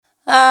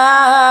You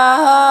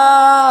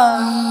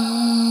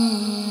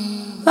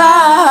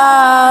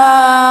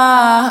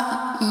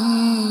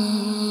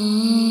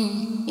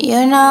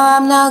know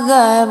I'm not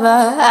good,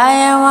 but I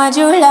am what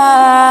you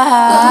like.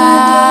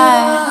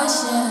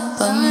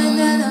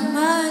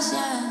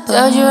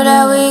 Told you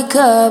that we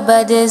could,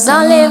 but it's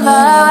only for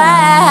a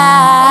while.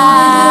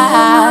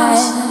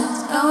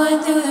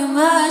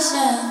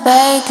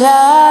 Fake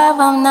love,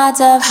 I'm not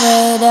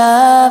afraid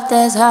of,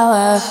 that's how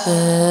I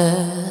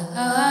feel.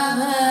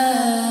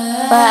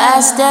 But I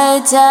stay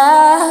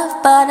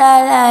tough, but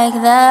I like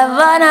that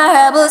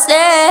vulnerable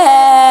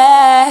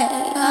state.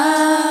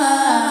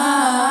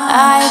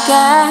 I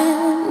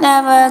can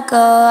never go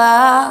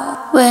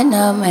out with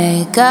no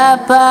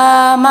makeup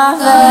on my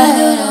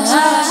face.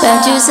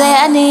 Don't you say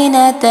I need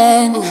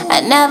nothing, I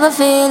never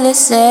feel it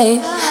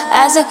safe.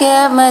 As I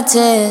get my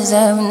tears,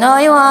 I know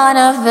you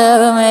wanna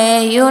feel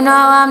me. You know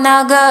I'm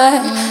not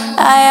good,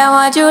 I am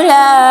what you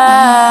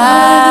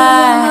like.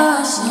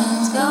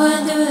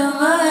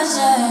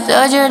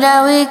 Told you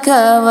that we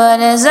could, but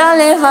it's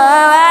only for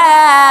a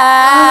while.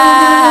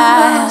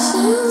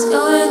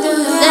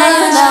 Say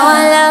you know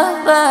I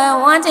love, but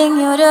wanting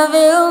you to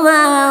feel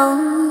my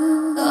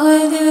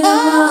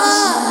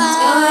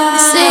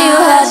see you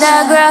had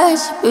that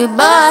grudge, we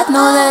both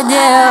know the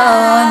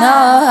deal, no.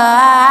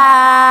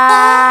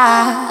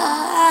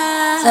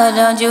 So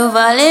don't you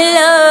fall in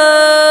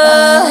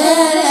love,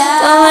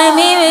 don't make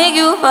me make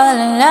you fall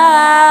in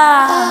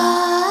love.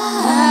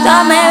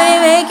 Don't make me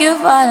make you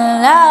fall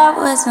in love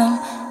with some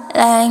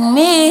like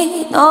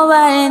me.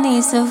 Nobody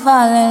needs to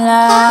fall in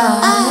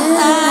love.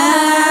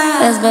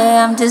 Cause babe,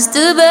 I'm just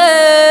a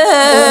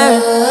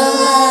bird.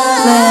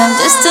 Babe, I'm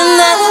just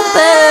another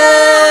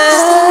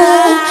bird.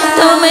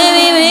 Don't make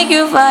me make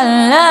you fall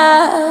in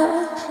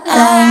love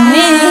like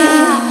me,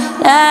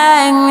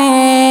 like me.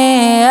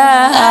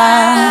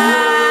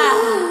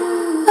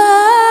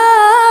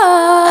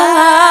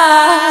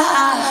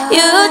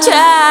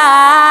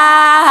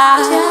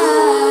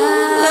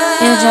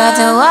 You try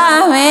to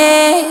want me,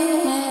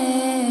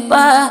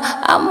 but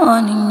I'm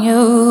wanting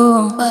you.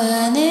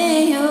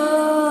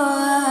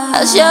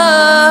 I'll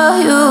show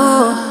you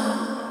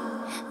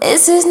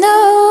this is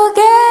no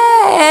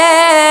game.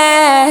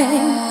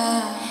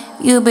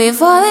 You be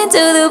falling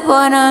to the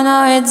point of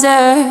no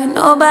return.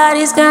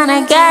 Nobody's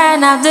gonna care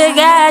enough to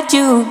get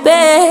you,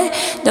 babe.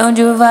 Don't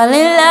you fall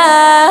in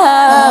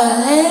love.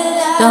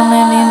 Don't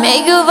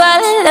make you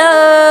fall in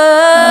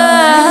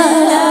love.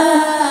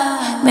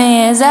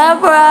 Me is a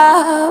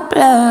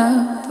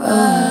problem.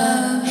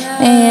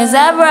 Me is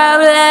a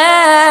problem.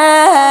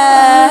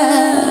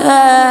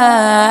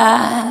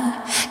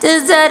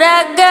 Just that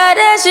I got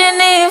that she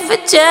need for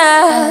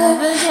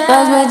just.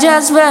 Cause we're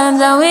just friends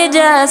and we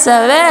just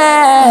a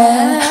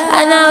bit.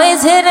 I know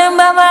it's hidden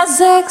by my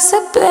sex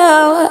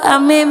appeal. I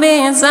mean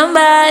being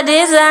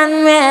somebody's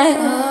unreal.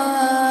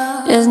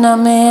 Just know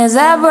me is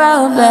a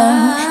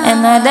problem.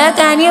 And not the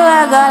kind you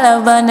are gonna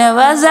love but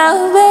never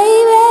so,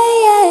 baby.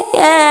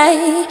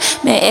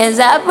 Me is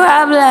a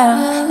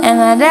problem. And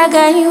not the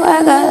kind you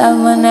are gonna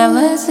love but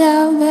never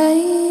so, baby.